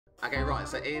Okay, right,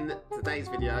 so in today's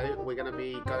video, we're going to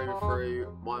be going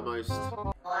through my most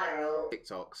viral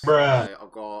TikToks. Bruh. So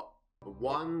I've got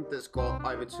one that's got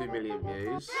over 2 million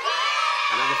views,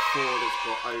 another 4 that's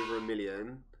got over 1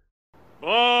 million.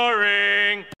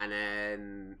 Boring! And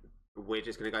then we're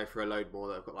just going to go through a load more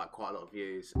that have got like quite a lot of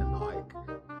views and like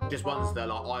just ones that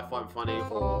like I find funny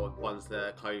or ones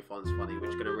that Chloe finds funny,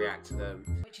 which are going to react to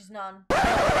them. Which is none.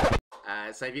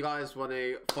 So if you guys want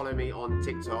to follow me on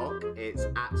TikTok, it's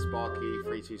at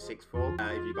Sparky3264.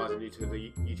 If you guys are new to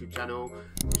the YouTube channel,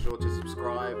 be sure to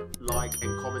subscribe, like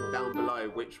and comment down below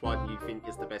which one you think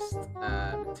is the best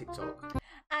TikTok.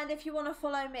 And if you want to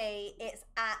follow me, it's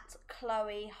at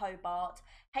Chloe Hobart,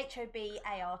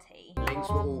 Hobart. Links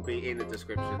will all be in the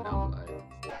description down below.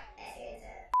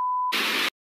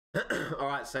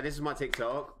 Alright, so this is my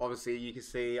TikTok. Obviously, you can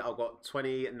see I've got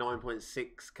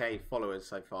 29.6k followers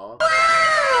so far.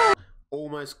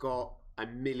 Almost got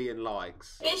 1 million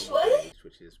likes,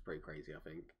 which is pretty crazy, I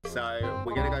think. So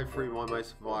we're gonna go through my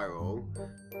most viral.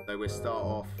 So we'll start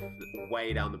off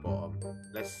way down the bottom.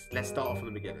 Let's start off from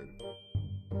the beginning.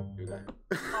 Here we go.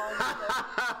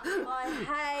 Oh, I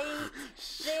hate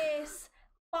this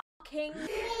fucking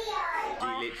video. He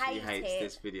literally hates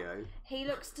this video. He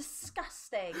looks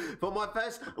disgusting. But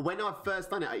when I first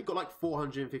done it got like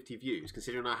 450 views.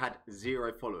 Considering I had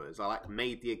 0 followers, I like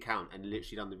made the account and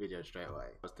literally done the video straight away.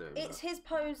 I was doing It's his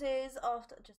poses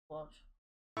after. Just watch.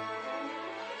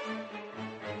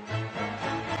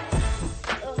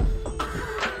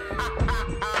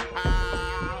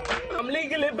 I'm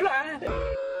legally blind.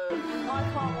 I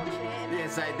can't watch it. Yeah,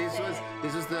 so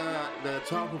this was the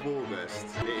 12th of August.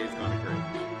 It is kind of cringe.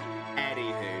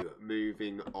 Anywho,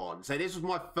 moving on. So this was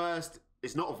my first.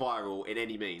 It's not viral in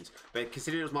any means, but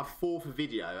considering it was my 4th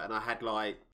video and I had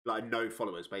like no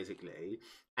followers basically,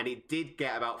 and it did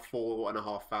get about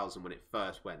 4,500 when it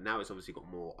first went. Now it's obviously got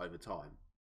more over time,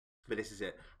 but this is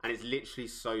it, and it's literally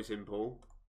so simple.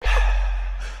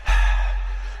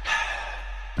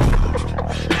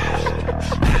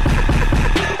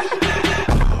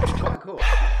 Quite cool.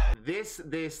 This,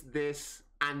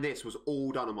 and this was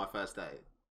all done on my first day.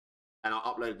 And I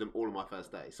uploaded them all on my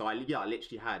first day. So I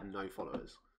literally had no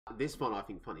followers. This one I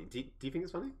think funny. Do you think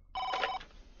it's funny?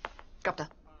 Capta.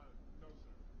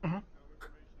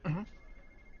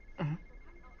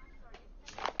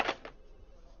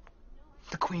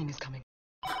 The Queen is coming.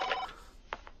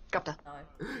 Capta. No.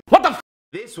 What the f?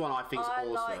 This one I think is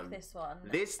awesome. I like this one.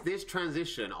 This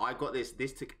transition, I got this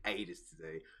took ages to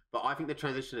do. But I think the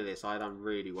transition of this I done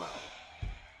really well.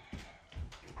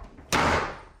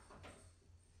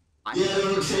 I like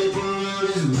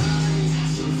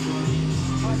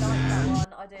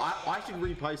that one. I should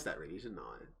repost that really, shouldn't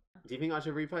I? Do you think I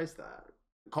should repost that?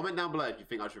 Comment down below if you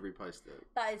think I should repost it.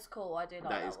 That is cool. I do like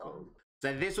that. That is cool. One.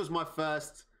 So this was my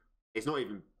first. It's not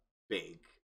even big.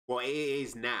 Well, it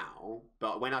is now,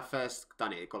 but when I first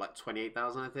done it got like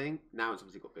 28,000, I think. Now it's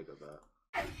obviously got bigger, but.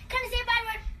 Can I say a bad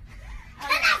word? Can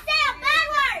I say a bad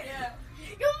word? Yeah.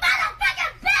 You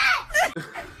motherfucking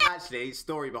bitch! Actually,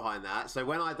 story behind that. So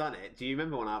when I done it, do you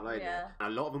remember when I uploaded it? And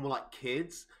a lot of them were like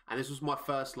kids, and this was my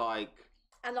first like.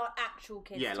 And like actual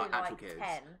kids. Yeah, too, like actual kids.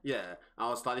 10. Yeah, I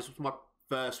was like, this was my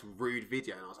first rude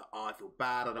video, and I was like, oh, I feel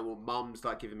bad. I don't want mums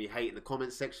like giving me hate in the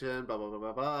comments section. Blah blah blah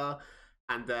blah blah.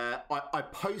 And I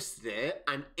posted it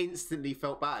and instantly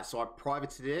felt bad, so I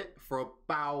privated it for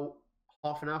about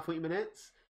half an hour, 40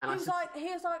 minutes. And he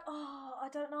was like, oh, I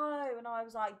don't know, and I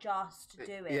was like, just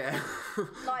do it. Yeah.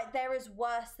 Like there is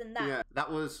worse than that. Yeah.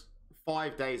 That was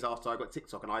 5 days after I got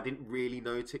TikTok, and I didn't really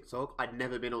know TikTok. I'd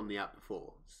never been on the app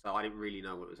before, so I didn't really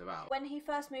know what it was about. When he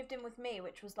first moved in with me,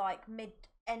 which was like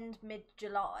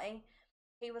mid-July,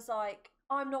 he was like,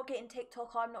 I'm not getting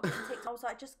TikTok, I'm not getting TikTok. I was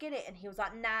like, just get it. And he was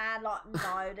like, nah, like,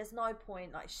 no, there's no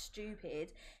point, like,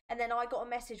 stupid. And then I got a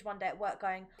message one day at work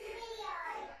going,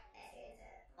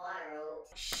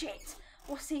 shit,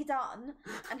 what's he done?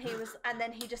 And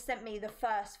then he just sent me the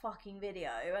first fucking video,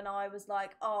 and I was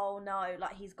like, oh no,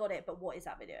 like, he's got it, but what is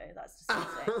that video? That's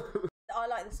disgusting. I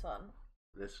like this one.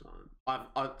 This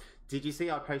one. Did you see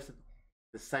I posted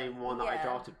the same one that I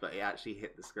drafted, but it actually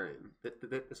hit the screen?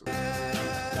 This one.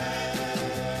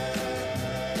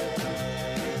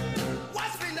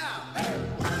 Watch me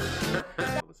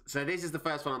now! So this is the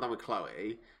first one I've done with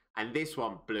Chloe, and this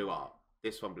one blew up.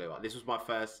 This one blew up. This was my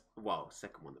first, well,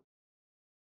 second one.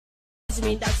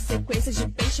 Me dá sequência de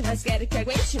peixe, mas quero que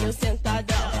aguente meu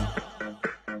sentadão.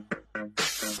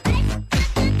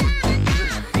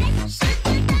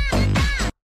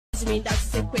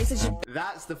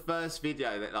 That's the first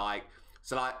video that like,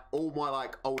 so like all my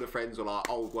like older friends or like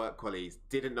old work colleagues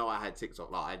didn't know I had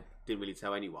TikTok. Like I didn't really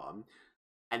tell anyone.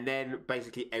 And then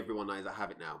basically everyone knows I have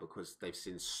it now because they've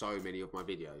seen so many of my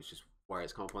videos, just where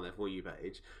it's come up on their For You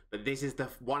page. But this is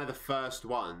one of the first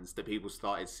ones that people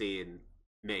started seeing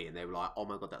me, and they were like, "Oh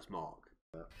my god, that's Mark."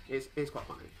 It's quite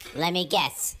funny. Let me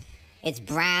guess. It's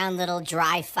brown little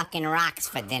dry fucking rocks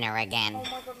for dinner again. Oh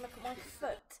my god, look at my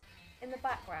foot in the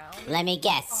background. Let me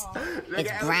guess. Oh.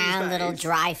 It's brown little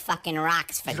dry fucking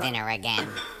rocks for dinner again.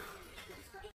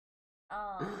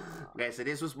 Oh. Okay, so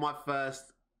this was my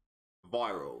first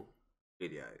viral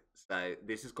video. So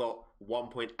this has got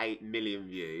 1.8 million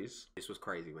views. This was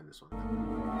crazy when this one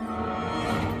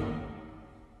happened.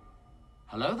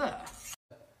 Hello there.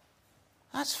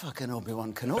 That's fucking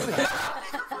Obi-Wan Kenobi.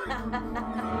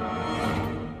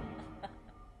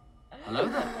 Hello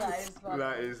there. That is funny.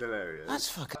 That is hilarious. That's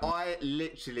fucking... I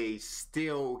literally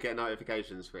still get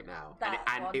notifications for it now. That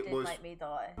and one it did was make me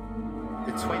die.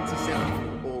 the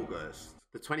 27th of August.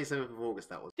 The 27th of August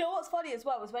that was. You know what's funny as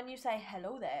well was when you say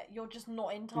hello there, you're just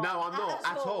not in time. No, I'm not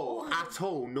at all. At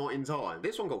all, not in time.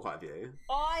 This one got quite a few.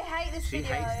 I hate this She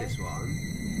video. hates this one.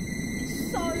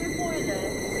 It's so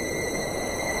pointless.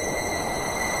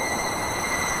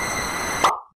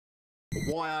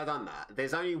 Why I done that?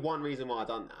 There's only one reason why I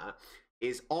done that.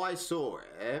 Is I saw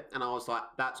it and I was like,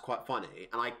 that's quite funny.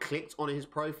 And I clicked on his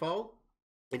profile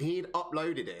and he had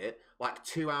uploaded it like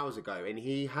 2 hours ago and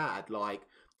he had like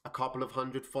a couple of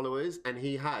hundred followers and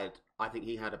I think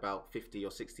he had about 50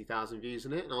 or 60,000 views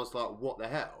in it. And I was like, what the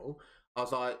hell? I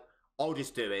was like, I'll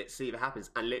just do it, see if it happens.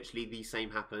 And literally the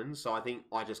same happened. So I think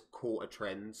I just caught a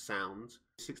trend sound.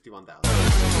 61,000.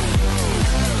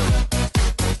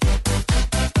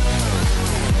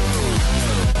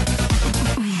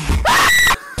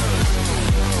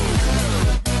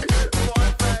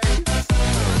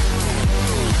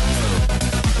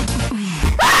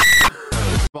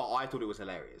 But I thought it was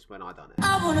hilarious when I done it.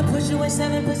 I wanna push you in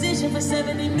 7 position for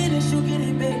 70 minutes, you get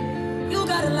it, babe. You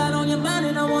got a lot on your mind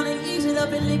and I wanna ease it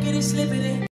up and lick it and slip it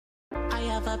in. I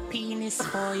have a penis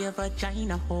for your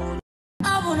vagina hole.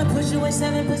 I wanna push you in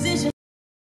 7 position.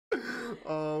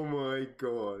 Oh my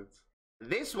god.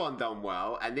 This one done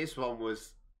well, and this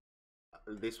one's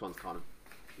kind of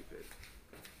stupid.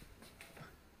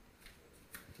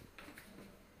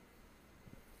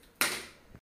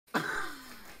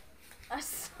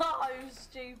 That's so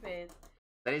stupid.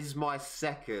 This is my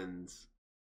second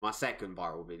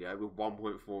viral video with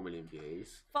 1.4 million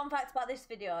views. Fun fact about this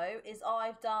video is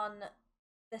I've done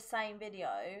the same video.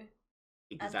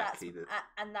 Exactly.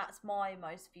 And that's my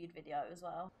most viewed video as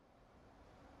well.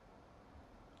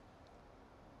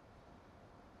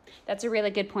 That's a really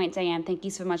good point, Diane. Thank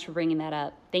you so much for bringing that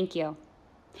up. Thank you.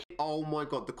 Oh my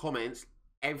god, the comments,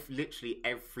 literally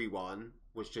everyone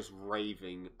was just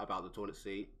raving about the toilet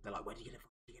seat. They're like, where do you get it from?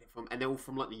 Where do you get it from? And they're all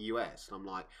from like the US. And I'm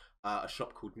like, a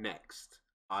shop called Next.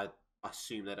 I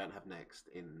assume they don't have Next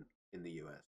in the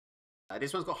US.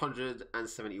 This one's got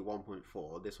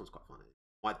 171.4. This one's quite funny.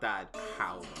 My dad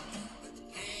howled.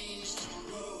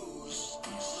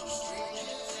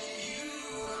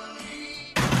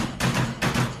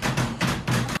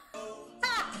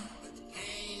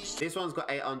 This one's got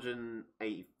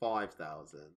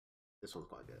 885,000. This one's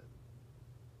quite good.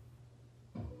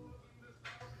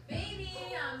 Baby,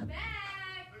 I'm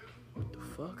back. What the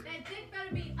fuck? That dick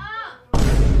better be up.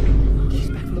 She's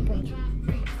back from the brunch.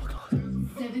 Fuck off.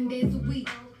 7 days a week.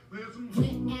 Wet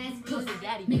ass pussy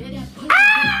daddy. Make that pussy.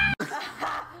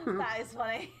 That is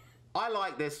funny. I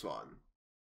like this one.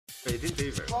 But it didn't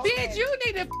do very well. Bitch, you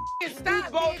need to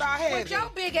stop, bitch, with your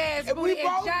big ass booty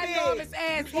and ginormous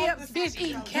ass hips, bitch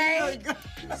eating cake,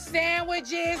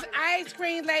 sandwiches, ice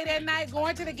cream late at night,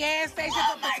 going to the gas station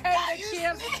for potato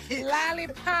chips,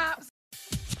 lollipops.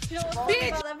 Do you know what's funny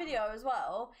about that video as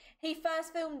well? He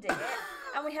first filmed it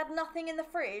and we had nothing in the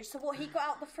fridge, so what he got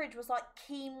out the fridge was like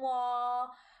quinoa,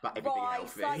 Like everything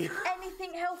rice, healthy. like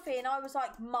anything healthy, and I was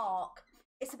like, Mark,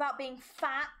 it's about being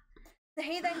fat. So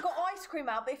he then got ice cream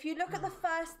out, but if you look at the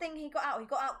first thing he got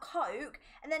out Coke,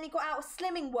 and then he got out a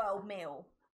Slimming World meal.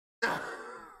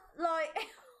 Like...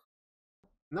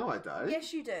 No, I don't.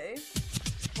 Yes, you do.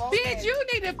 Bitch, you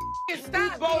need to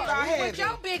stop, bitch, with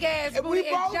your big ass booty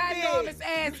and ginormous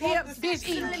ass hips, bitch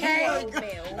eating cake,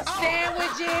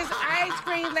 sandwiches, ice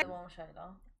cream. I'll show you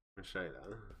that. I'll show you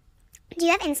that. Do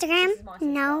you have Instagram?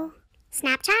 No.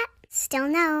 Snapchat? Still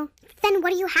no. Then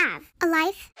what do you have? A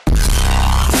life?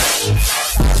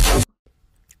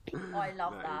 I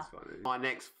love that. Is funny. My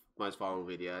next most viral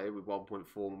video with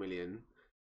 1.4 million,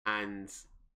 and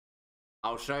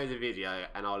I'll show the video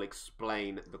and I'll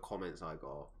explain the comments I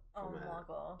got. Oh my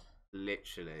god.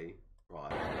 Literally,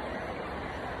 right.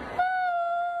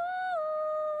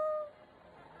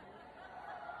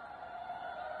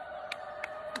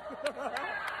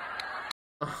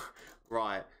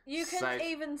 Right. You can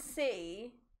even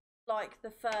see, like, the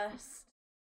first...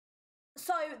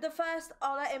 So, the first...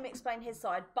 I'll let him explain his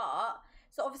side, but...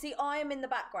 So, obviously, I am in the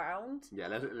background. Yeah,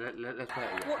 let's play it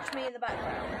again. Watch me in the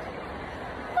background.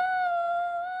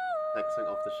 Take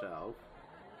something off the shelf.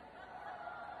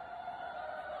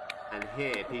 And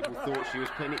here, people thought she was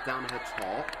putting it down her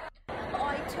top.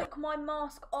 I took my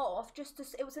mask off just to...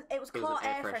 It was car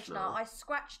air freshener. I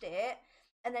scratched it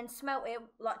and then smelt it.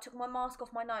 Like, took my mask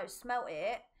off my nose, smelt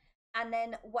it, and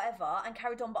then whatever, and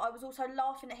carried on. But I was also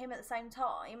laughing at him at the same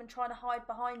time and trying to hide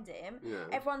behind him. Yeah.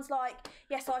 Everyone's like,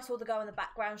 yes, I saw the girl in the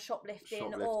background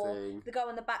shoplifting. Or the girl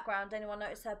in the background, anyone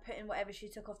noticed her putting whatever she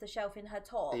took off the shelf in her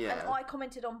top? Yeah. And I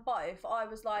commented on both. I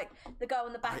was like, the girl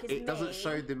in the back is me. It doesn't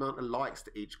show the amount of likes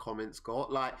that each comment's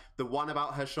got. Like, the one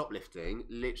about her shoplifting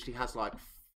literally has like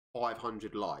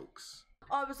 500 likes.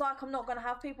 I was like, I'm not going to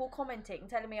have people commenting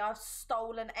telling me I've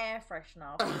stolen air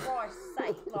freshener. For Christ's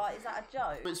sake, like, is that a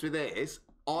joke? With this,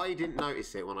 I didn't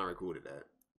notice it when I recorded it.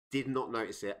 Did not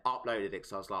notice it. Uploaded it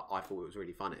because I was like, I thought it was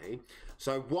really funny.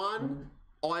 So one,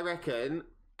 I reckon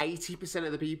 80%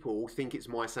 of the people think it's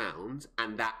my sound,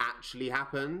 and that actually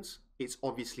happened. It's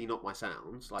obviously not my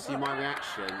sound. Like, see, my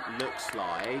reaction looks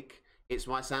like it's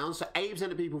my sound. So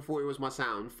 80% of people thought it was my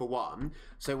sound, for one.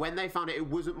 So when they found it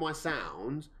wasn't my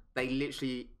sound, they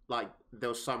literally, like, there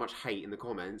was so much hate in the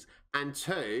comments. And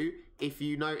two, if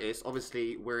you notice,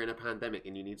 obviously we're in a pandemic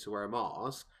and you need to wear a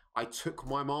mask. I took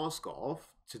my mask off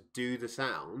to do the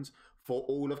sound for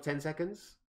all of 10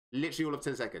 seconds. Literally all of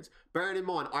 10 seconds. Bearing in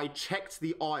mind, I checked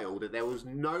the aisle that there was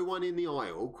no one in the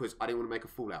aisle because I didn't want to make a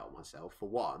fool out of myself, for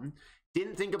one.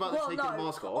 Didn't think about taking the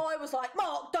mask off. I was like,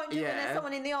 Mark, don't do it when there's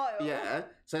someone in the aisle. Yeah.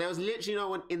 So there was literally no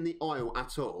one in the aisle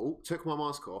at all. Took my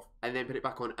mask off and then put it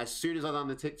back on. As soon as I done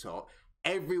the TikTok,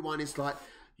 everyone is like,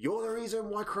 you're the reason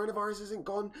why coronavirus isn't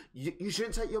gone. You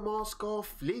shouldn't take your mask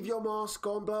off. Leave your mask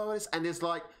on, bro. And there's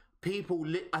like people...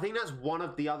 I think that's one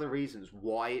of the other reasons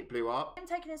why it blew up. Him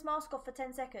taking his mask off for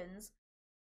 10 seconds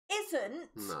isn't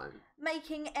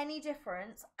making any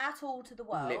difference at all to the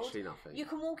world. Literally nothing. You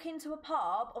can walk into a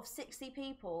pub of 60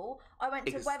 people. I went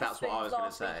to Wetherspoons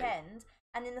last weekend,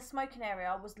 and in the smoking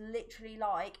area was literally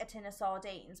like a tin of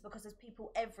sardines because there's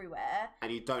people everywhere. And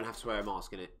you don't have to wear a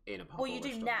mask in a pub. Well, you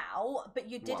do now, but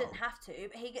you didn't have to.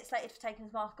 But he gets slated for taking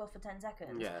his mask off for 10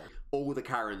 seconds. Yeah. All the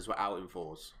Karens were out in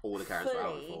force. All the Karens were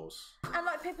out in force. And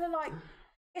like, people are like,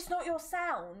 it's not your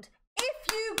sound.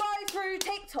 If you go through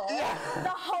TikTok, the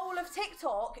whole of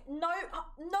TikTok,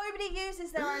 nobody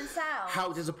uses their own sound.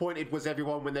 How disappointed was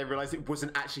everyone when they realised it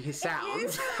wasn't actually his sound?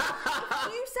 If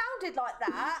you sounded like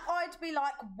that, I'd be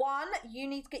like, one, you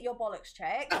need to get your bollocks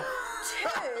checked.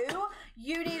 Two,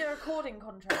 you need a recording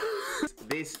contract.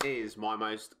 This is my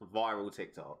most viral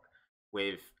TikTok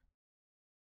with,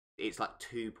 it's like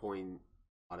I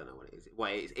don't know what it is. Well,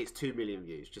 it's 2 million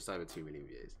views, just over 2 million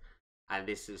views. And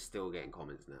this is still getting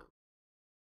comments now.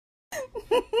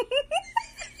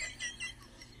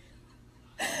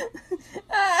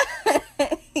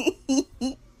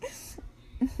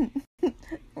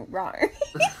 Right.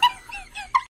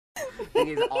 Thing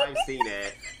is, I've seen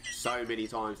it so many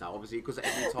times now. Obviously, because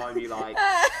every time you like,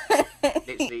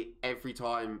 literally every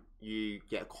time you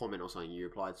get a comment or something, you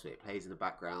reply to it, it plays in the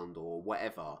background or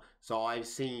whatever. So I've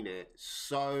seen it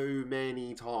so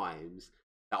many times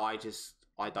that I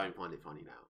don't find it funny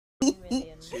now.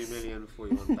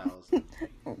 2,041,000.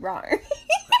 Right.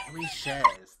 How many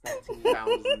shares?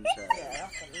 13,000 shares. Yeah,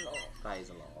 that's a lot. That is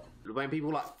a lot. When people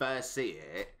like first see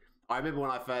it, I remember when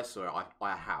I first saw it,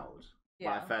 I howled. Yeah.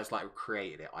 When I first like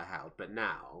created it, I howled. But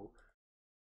now,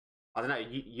 I don't know.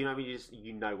 You know,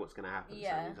 you know what's going to happen so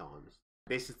many times.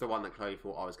 This is the one that Chloe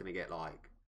thought I was going to get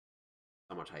like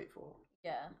so much hate for.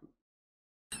 Yeah.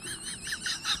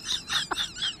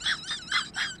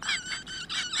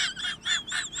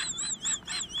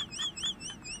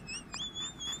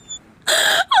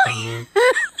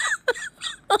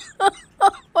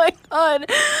 Oh my god.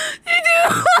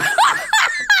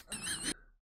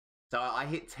 So I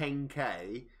hit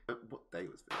 10K. What day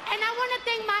was this? And I want to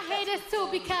thank my haters too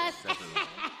because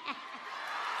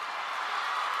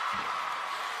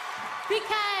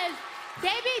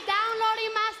they be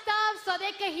downloading my stuff so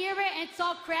they can hear it and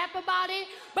talk crap about it,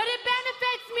 but it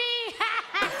benefits me.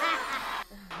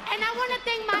 And I want to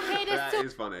thank my haters too. That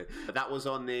is funny. That was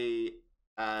on the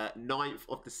 9th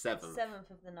of the 7th.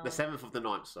 7th of the 9th. The 7th of the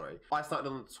 9th, sorry. I started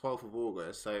on the 12th of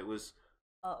August, so it was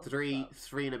three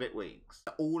and a bit weeks.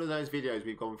 All of those videos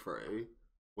we've gone through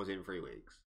was in 3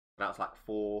 weeks. That's like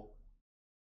five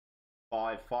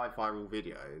viral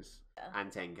videos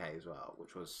and 10K as well,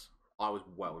 which I was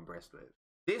well impressed with.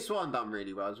 This one done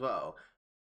really well as well.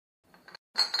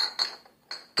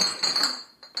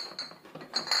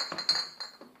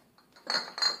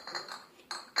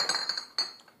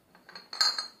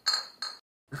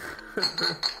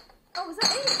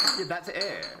 did that to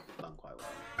it. Done quite well.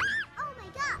 Oh my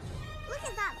god! Look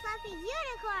at that fluffy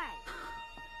unicorn!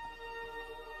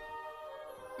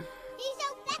 He's so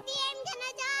fluffy, I'm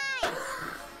gonna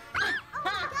die! Oh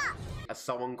my god! As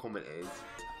someone commented,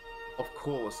 of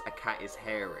course a cat is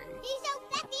hairy. He's so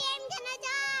fluffy, I'm gonna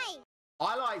die!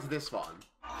 I liked this one.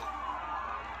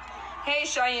 Hey,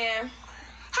 Cheyenne.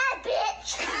 Hi,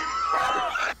 bitch!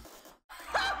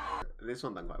 This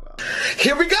one done quite well.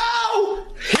 Here we go!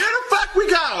 Here the fuck we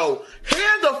go!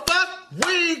 Here the fuck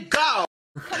we go!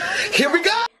 Here we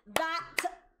go! That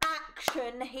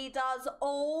action he does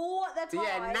all the time.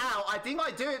 Yeah, now I think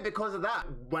I do it because of that.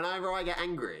 Whenever I get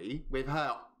angry with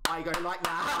her, I go like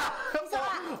that. He's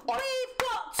like, we've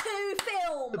got to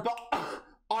film. But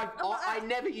I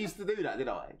never used to do that, did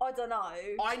I? I don't know.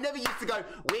 I never used to go,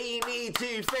 we need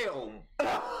to film.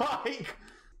 Like,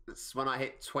 it's when I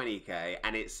hit 20k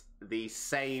and it's the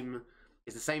same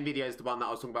video as the one that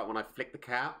I was talking about when I flicked the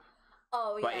cap.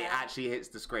 Oh, yeah. But it actually hits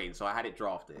the screen, so I had it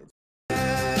drafted.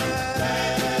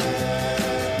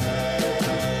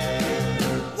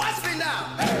 Watch me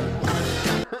now!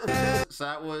 So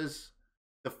that was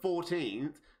the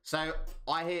 14th. So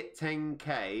I hit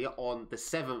 10k on the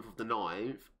 7th of the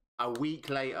 9th. A week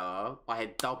later, I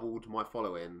had doubled my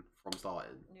following from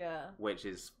starting. Yeah. Which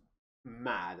is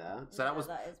mad, huh? So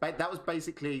Yeah, that was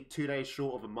basically 2 days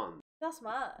short of a month. That's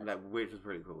mad. Like, which was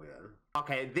pretty cool, yeah.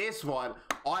 Okay, this one,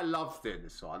 I loved doing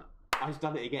this one. I've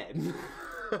done it again.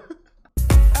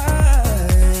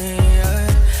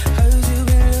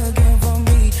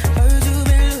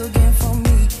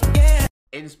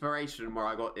 Inspiration where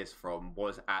I got this from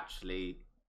was actually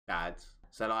Dad.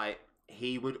 So like,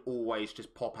 he would always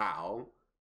just pop out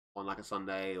on like a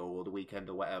Sunday or the weekend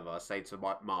or whatever, say to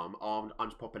my mum, oh, I'm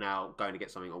just popping out, going to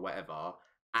get something or whatever.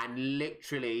 And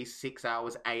literally 6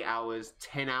 hours, 8 hours,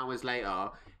 10 hours later,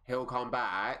 he'll come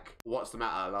back. What's the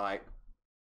matter? Like,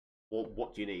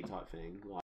 what do you need type thing?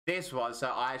 Like, this one, so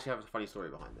I actually have a funny story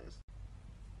behind this.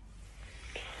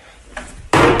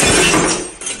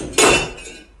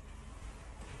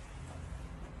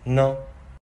 No.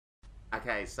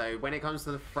 Okay, so when it comes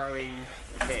to the throwing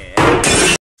here,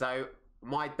 so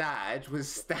my dad was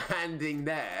standing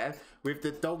there with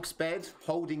the dog's bed,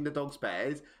 holding the dog's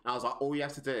bed, and I was like, all you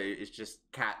have to do is just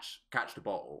catch the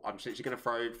bottle. I'm literally going to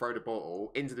throw the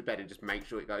bottle into the bed and just make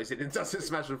sure it goes in and doesn't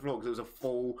smash the floor, because it was a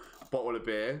full bottle of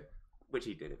beer, which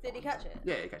he did. Did he catch it?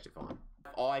 Yeah, he catch it fine.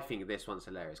 I think this one's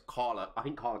hilarious. I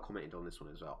think Carla commented on this one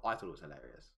as well. I thought it was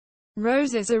hilarious.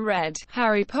 Roses are red,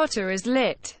 Harry Potter is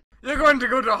lit. You're going to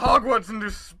go to Hogwarts and do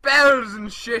spells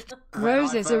and shit.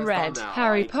 Roses are red,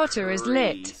 Harry Potter is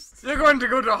lit. You're going to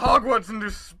go to Hogwarts and do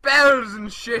spells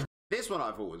and shit. This one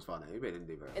I thought was funny, but it didn't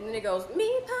do very well. And then it goes,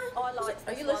 me pie. I like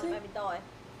this. Are you listening? Made me die.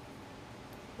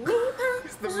 Me pie.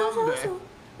 It's the mum bit.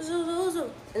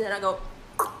 And then I go,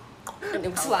 and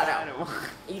then we slide out.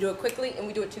 And you do it quickly, and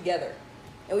we do it together.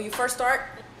 And when you first start,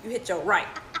 you hit your right.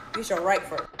 You hit your right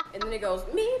first. And then it goes,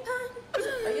 me pie.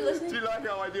 Are you listening? Do you like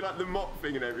how I do like the mop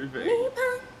thing and everything? Me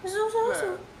pie. And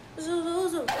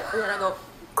then I go,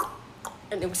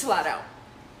 and then we slide out.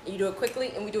 And you do it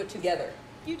quickly, and we do it together.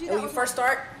 You do and that when you first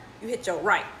start, you hit your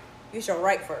right. You hit your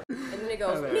right first. And then it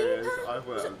goes, me pie.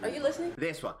 Are you listening?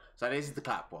 This one. So this is the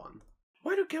clap one.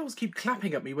 Why do girls keep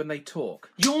clapping at me when they talk?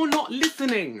 You're not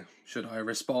listening! Should I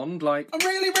respond like, I'm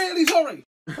really, really sorry?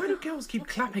 Why do girls keep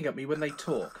clapping at me when they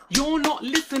talk? You're not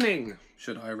listening!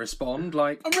 Should I respond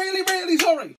like, I'm really, really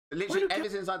sorry? Literally, ever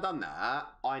since I've done that,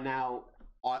 I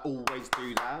always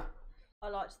do that. I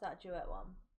liked that duet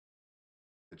one.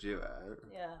 The duet?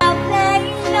 Yeah.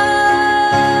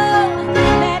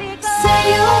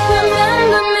 Say you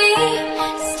remember me,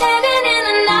 standing in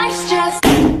a nice dress.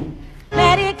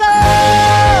 Let it go,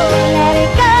 let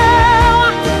it go.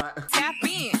 Tap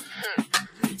in.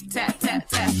 Tap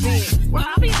in. Well,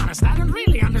 I'll be honest, I don't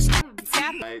really understand.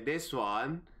 Tap. So this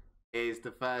one is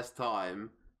the first time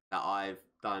that I've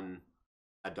done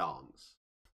a dance.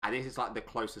 And this is like the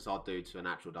closest I'll do to an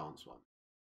actual dance one.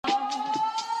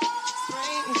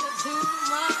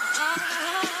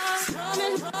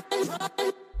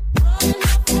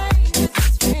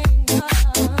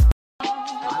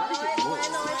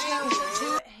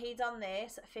 He done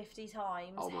this 50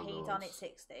 times. Oh my he God. done it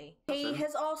 60. He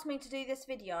has asked me to do this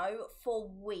video for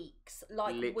weeks,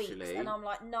 like weeks, Literally. and I'm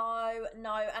like, no, and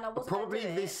I wasn't. Probably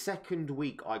gonna do this it. second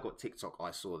week I got TikTok,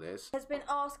 I saw this. Has been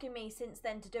asking me since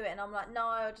then to do it, and I'm like, no,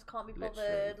 I just can't be bothered.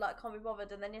 Literally. Like, can't be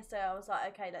bothered. And then yesterday I was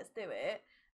like, okay, let's do it.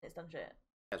 It's done shit.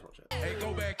 Let's watch it. Hey,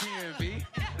 go back in, V.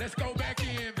 Let's go back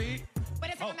in, V. What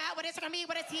it's talking about, what it's gonna be,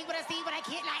 what it's see, what I see, what I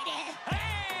get like that. Hey!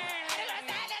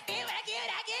 Let's see what I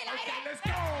get like that. Okay, let's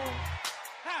go.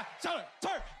 Ha, turn,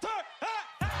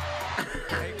 ha.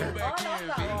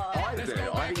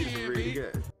 really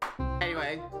good.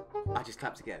 Anyway, I just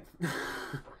clapped again.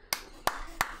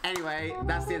 Anyway,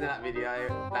 that's the end of that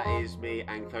video. That is me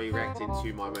and Chloe reacting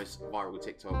to my most viral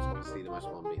TikToks. Obviously, the most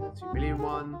one being the 2 million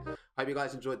one. Hope you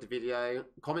guys enjoyed the video.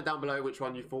 Comment down below which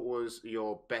one you thought was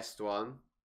your best one.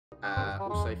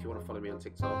 Also, if you want to follow me on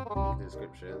TikTok, link in the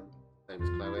description. Same as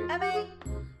Chloe. Emmy!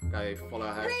 Go follow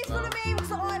her. Please follow me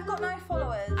because I've got no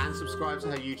followers. And subscribe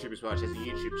to her YouTube as well. She has a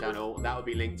YouTube channel. That will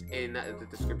be linked in the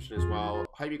description as well.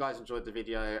 Hope you guys enjoyed the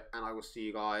video, and I will see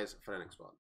you guys for the next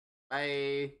one.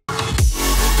 Bye!